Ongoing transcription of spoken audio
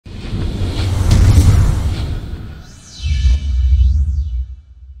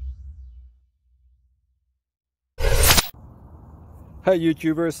Hey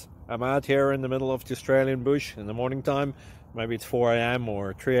YouTubers, I'm out here in the middle of the Australian bush in the morning time. Maybe it's 4 a.m.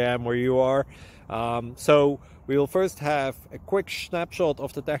 or 3 a.m. where you are. So we'll first have a quick snapshot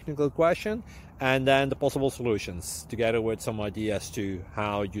of the technical question and then the possible solutions, together with some ideas to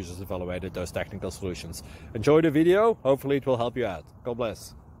how users evaluated those technical solutions. Enjoy the video, hopefully it will help you out. God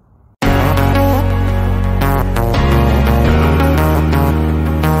bless.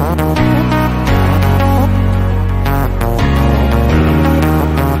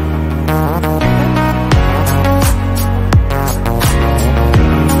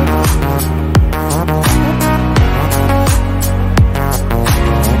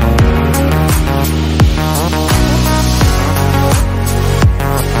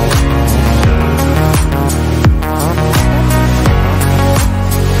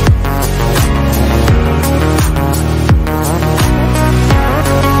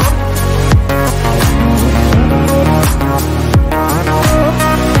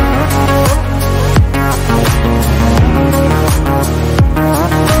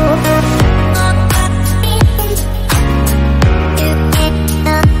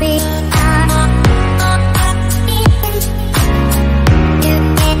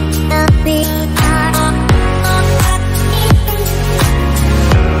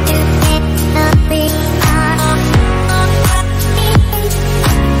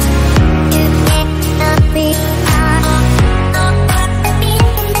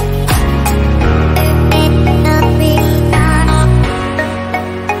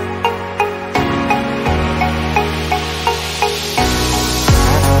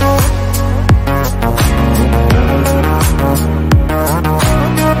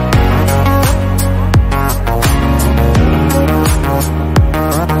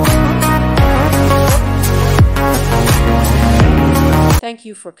 Thank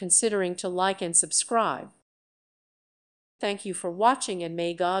you for considering to like and subscribe. Thank you for watching, and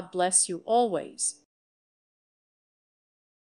may God bless you always.